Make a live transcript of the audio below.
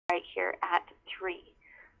right here at 3.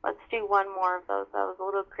 Let's do one more of those. That was a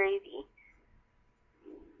little crazy.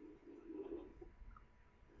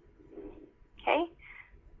 Okay,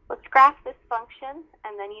 let's graph this function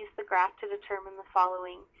and then use the graph to determine the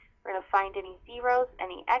following. We're going to find any zeros,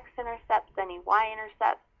 any x-intercepts, any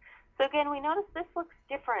y-intercepts. So again, we notice this looks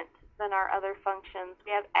different than our other functions.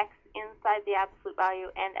 We have x inside the absolute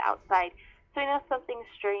value and outside. So we know something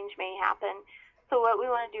strange may happen. So what we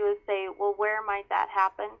want to do is say, well, where might that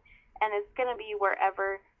happen? And it's going to be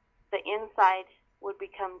wherever the inside would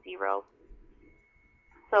become 0.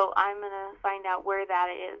 So I'm going to find out where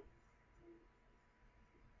that is.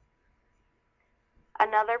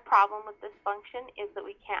 Another problem with this function is that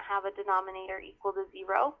we can't have a denominator equal to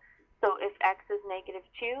 0. So if x is negative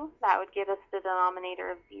 2, that would give us the denominator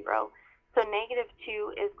of 0. So negative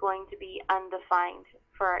 2 is going to be undefined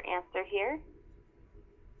for our answer here.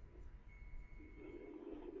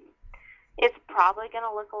 It's probably going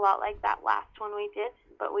to look a lot like that last one we did,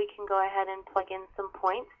 but we can go ahead and plug in some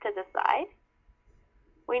points to decide.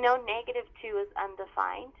 We know negative 2 is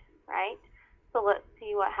undefined, right? So let's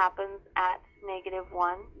see what happens at negative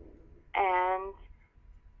 1 and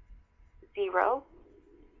 0.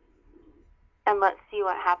 And let's see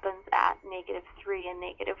what happens at negative 3 and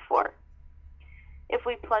negative 4. If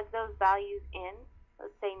we plug those values in,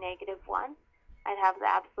 let's say negative 1, I'd have the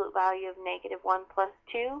absolute value of negative 1 plus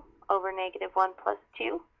 2 over negative 1 plus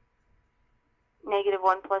 2. Negative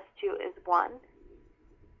 1 plus 2 is 1.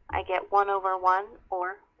 I get 1 over 1,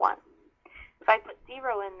 or 1. If I put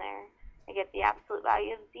 0 in there, I get the absolute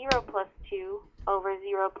value of 0 plus 2 over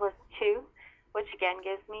 0 plus 2, which again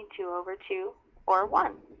gives me 2 over 2, or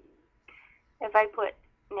 1. If I put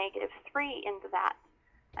negative 3 into that,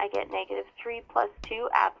 I get negative 3 plus 2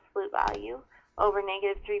 absolute value over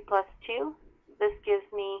negative 3 plus 2. This gives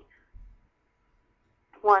me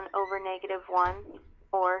 1 over negative 1,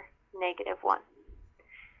 or negative 1.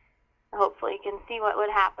 Hopefully you can see what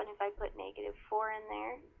would happen if I put negative 4 in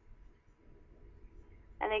there.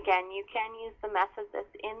 And again, you can use the method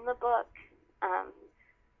that's in the book,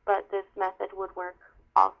 but this method would work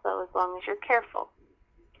also as long as you're careful.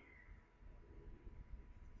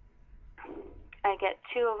 I get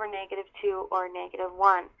 2 over negative 2 or negative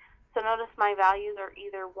 1. So notice my values are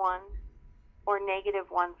either 1 or negative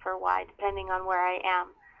 1 for y, depending on where I am.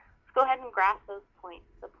 Let's go ahead and graph those points.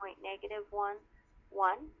 The point negative 1,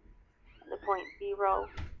 1. The point 0,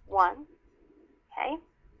 1. Okay.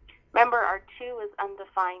 Remember, our 2 is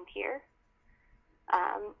undefined here.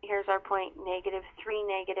 Here's our point negative 3,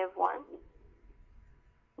 negative 1.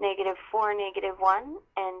 Negative 4, negative 1.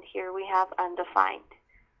 And here we have undefined.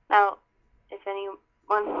 Now, if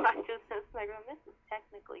anyone watches this, they're going, this is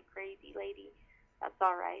technically crazy, lady. That's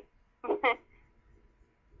all right.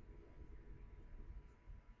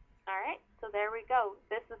 All right, so there we go.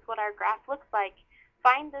 This is what our graph looks like.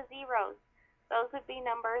 Find the zeros. Those would be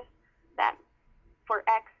numbers that for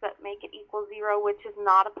x that make it equal 0, which is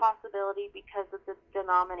not a possibility because of the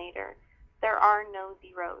denominator. There are no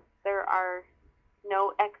zeros. There are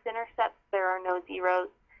no x-intercepts. There are no zeros.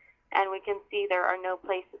 And we can see there are no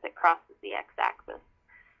places it crosses the x-axis.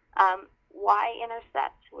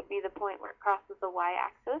 Y-intercept would be the point where it crosses the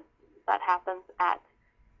y-axis. That happens at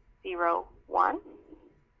 0, 1.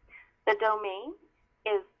 The domain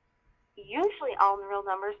is usually all in real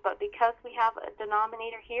numbers, but because we have a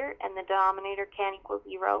denominator here and the denominator can equal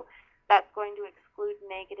 0, that's going to exclude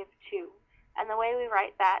negative 2. And the way we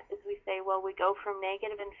write that is we say, well, we go from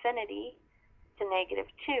negative infinity to negative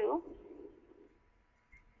 2,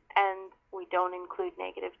 and we don't include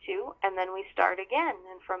negative 2, and then we start again,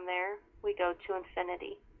 and from there we go to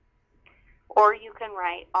infinity. Or you can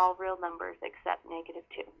write all real numbers except negative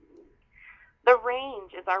 2. The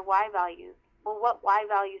range is our y values. Well, what y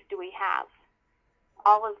values do we have?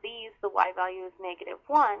 All of these, the y value is negative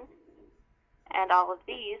 1, and all of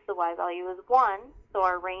these, the y value is 1, so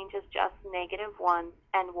our range is just negative 1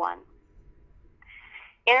 and 1.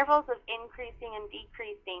 Intervals of increasing and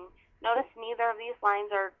decreasing. Notice neither of these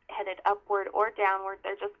lines are headed upward or downward,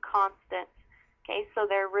 they're just constant. Okay, so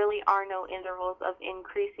there really are no intervals of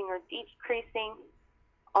increasing or decreasing,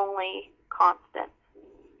 only constants.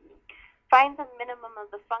 Find the minimum of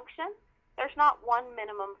the function. There's not one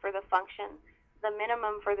minimum for the function. The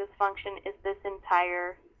minimum for this function is this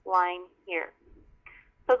entire line here.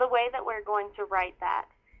 So the way that we're going to write that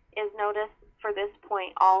is, notice for this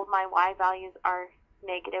point, all of my y values are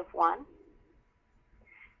negative 1.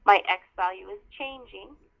 My x value is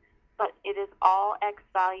changing, but it is all x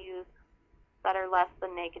values that are less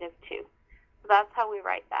than negative 2. So that's how we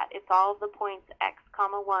write that. It's all of the points x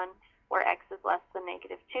comma 1 where x is less than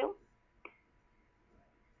negative 2.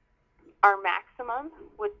 Our maximum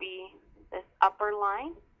would be this upper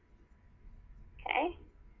line. Okay.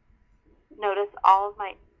 Notice all of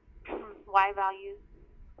my y values,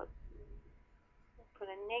 let's put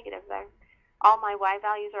a negative there. All my y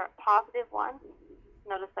values are at positive 1.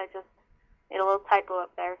 Notice I just made a little typo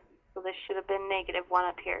up there. So this should have been negative 1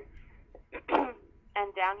 up here.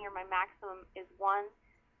 And down here my maximum is 1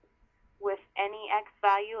 with any x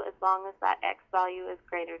value as long as that x value is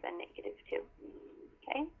greater than negative 2.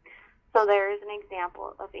 Okay? So there is an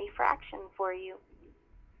example of a fraction for you.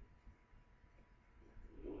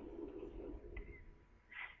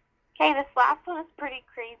 Okay, this last one is pretty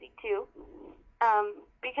crazy too,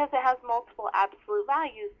 because it has multiple absolute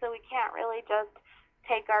values, so we can't really just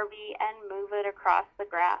take our v and move it across the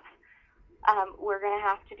graph. We're going to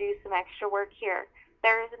have to do some extra work here.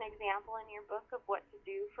 There is an example in your book of what to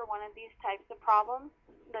do for one of these types of problems,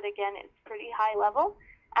 but again, it's pretty high level.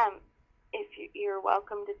 If you're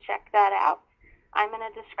welcome to check that out. I'm going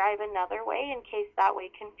to describe another way in case that way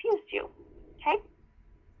confused you. Okay?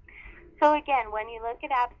 So again, when you look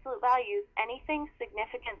at absolute values, anything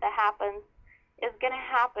significant that happens is going to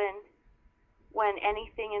happen when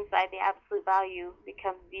anything inside the absolute value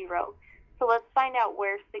becomes 0. So let's find out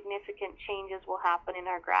where significant changes will happen in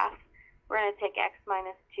our graph. We're going to take x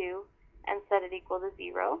minus 2 and set it equal to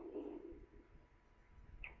 0.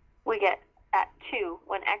 We get at 2,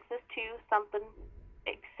 when x is 2, something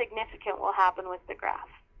significant will happen with the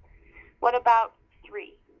graph. What about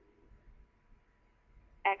 3?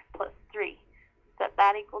 X plus 3. Set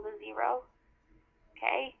that equal to 0.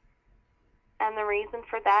 Okay? And the reason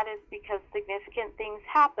for that is because significant things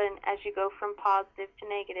happen as you go from positive to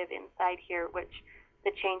negative inside here, which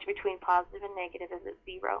the change between positive and negative is at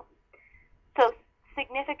 0. So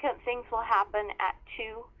significant things will happen at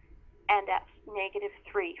 2 and at negative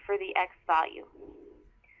 3 for the x value.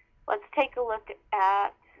 Let's take a look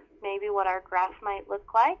at maybe what our graph might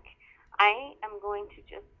look like. I am going to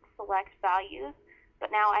just select values,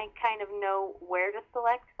 but now I kind of know where to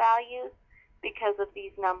select values because of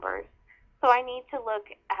these numbers. So I need to look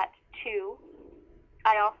at 2.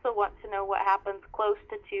 I also want to know what happens close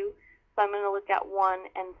to 2, so I'm going to look at 1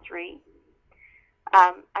 and 3.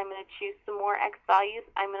 I'm going to choose some more x values.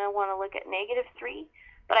 I'm going to want to look at negative 3,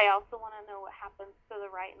 but I also want to know what happens to the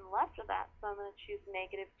right and left of that, so I'm going to choose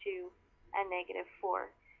negative 2 and negative 4.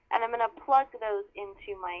 And I'm going to plug those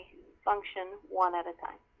into my function one at a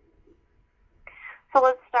time. So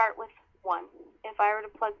let's start with 1. If I were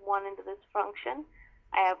to plug 1 into this function,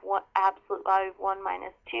 I have one absolute value of 1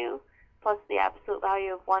 minus 2 plus the absolute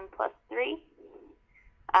value of 1 plus 3.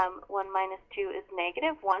 1 minus 2 is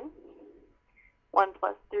negative 1. 1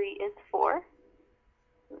 plus 3 is 4.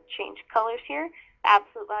 We'll change colors here.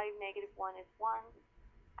 Absolute value of negative 1 is 1.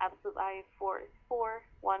 Absolute value of 4 is 4.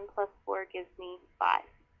 1 plus 4 gives me 5.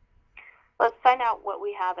 Let's find out what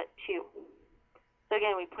we have at 2. So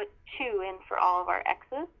again, we put 2 in for all of our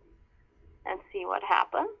x's and see what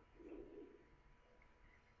happens.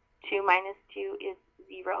 2 minus 2 is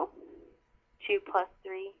 0. 2 plus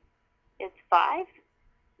 3 is 5.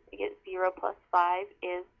 We get 0 plus 5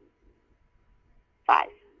 is 5.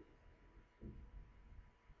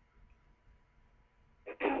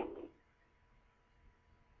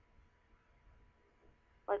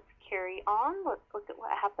 Let's carry on. Let's look at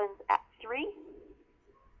what happens at 3.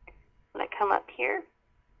 When I come up here,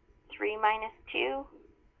 3 minus 2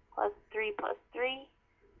 plus 3 plus 3.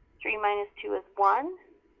 3 minus 2 is 1.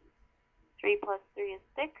 3 plus 3 is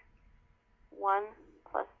 6. 1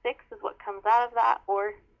 plus 6 is what comes out of that,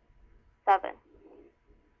 or 7.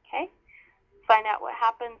 Okay? Find out what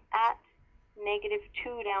happens at negative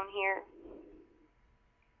 2 down here.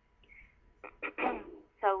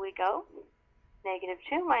 So we go negative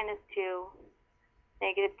 2 minus 2,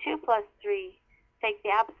 negative 2 plus 3. Take the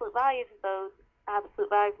absolute values of those. Absolute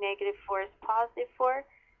value of negative 4 is positive 4.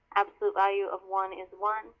 Absolute value of 1 is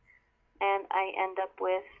 1. And I end up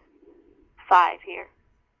with 5 here.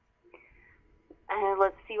 And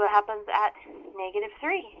let's see what happens at negative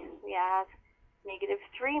 3. We have negative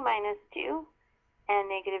 3 minus 2 and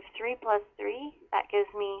negative 3 plus 3. That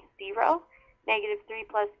gives me 0. Negative 3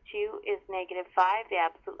 plus 2 is negative 5. The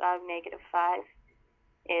absolute value of negative 5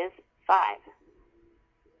 is 5.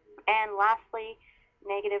 And lastly,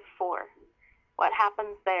 negative 4. What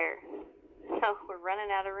happens there? So we're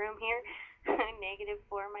running out of room here. Negative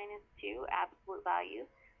 4 minus 2, absolute value,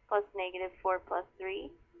 plus negative 4 plus 3,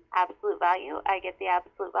 absolute value. I get the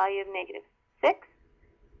absolute value of negative 6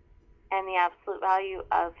 and the absolute value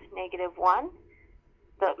of negative 1.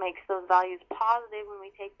 That makes those values positive when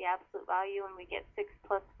we take the absolute value, and we get 6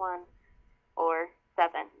 plus 1, or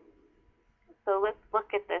 7. So let's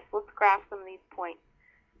look at this. Let's graph some of these points.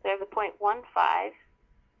 So I have the 0.15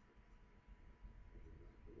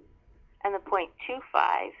 and the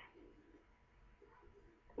 0.25,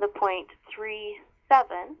 the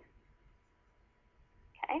 0.37,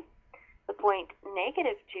 okay, the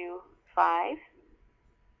 -0.25,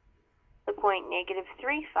 the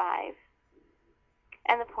 -0.35,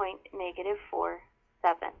 and the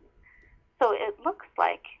 -0.47. So it looks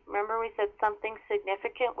like, remember we said something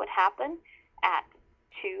significant would happen at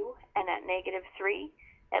 2 and at -3?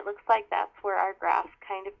 It looks like that's where our graph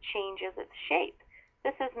kind of changes its shape.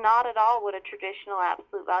 This is not at all what a traditional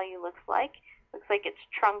absolute value looks like. Looks like it's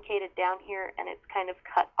truncated down here and it's kind of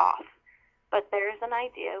cut off. But there's an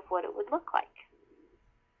idea of what it would look like.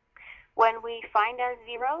 When we find our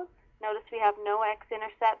zeros, notice we have no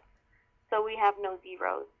x-intercepts, so we have no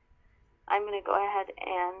zeros. I'm going to go ahead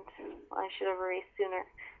and, well, I should have erased sooner.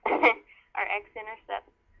 Our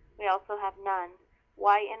x-intercepts, we also have none.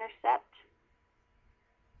 Y-intercept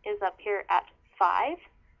is up here at 5,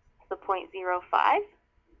 so 0.05.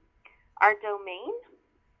 Our domain,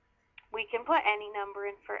 we can put any number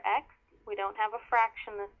in for x. We don't have a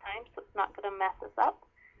fraction this time, so it's not going to mess us up.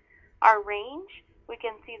 Our range, we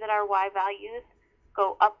can see that our y values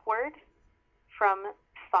go upward from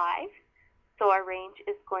 5. So our range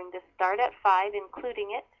is going to start at 5,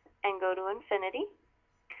 including it, and go to infinity.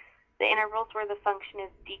 The intervals where the function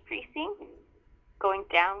is decreasing, going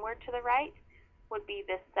downward to the right, would be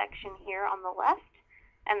this section here on the left.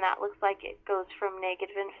 And that looks like it goes from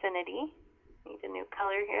 -infinity. Need a new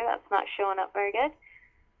color here, that's not showing up very good.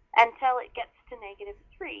 Until it gets to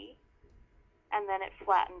 -3, and then it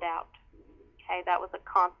flattened out. Okay, that was a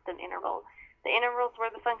constant interval. The intervals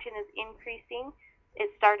where the function is increasing,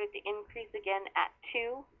 it started to increase again at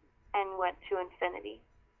 2 and went to infinity.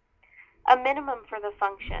 A minimum for the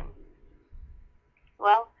function.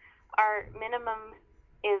 Well, our minimum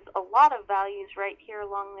is a lot of values right here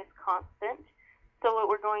along this constant. So what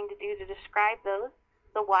we're going to do to describe those,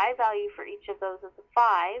 the y value for each of those is a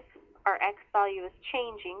 5. Our x value is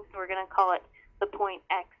changing, so we're going to call it the point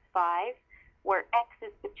x5, where x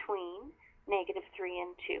is between -3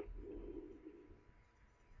 and 2.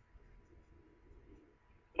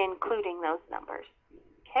 Including those numbers.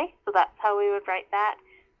 Okay, so that's how we would write that.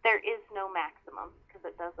 There is no maximum because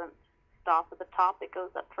it doesn't stop at the top, it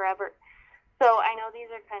goes up forever. So I know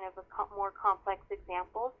these are kind of more complex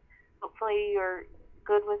examples. Hopefully you're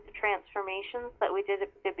good with the transformations that we did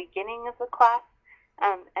at the beginning of the class,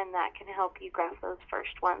 and that can help you graph those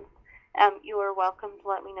first ones. You are welcome to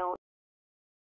let me know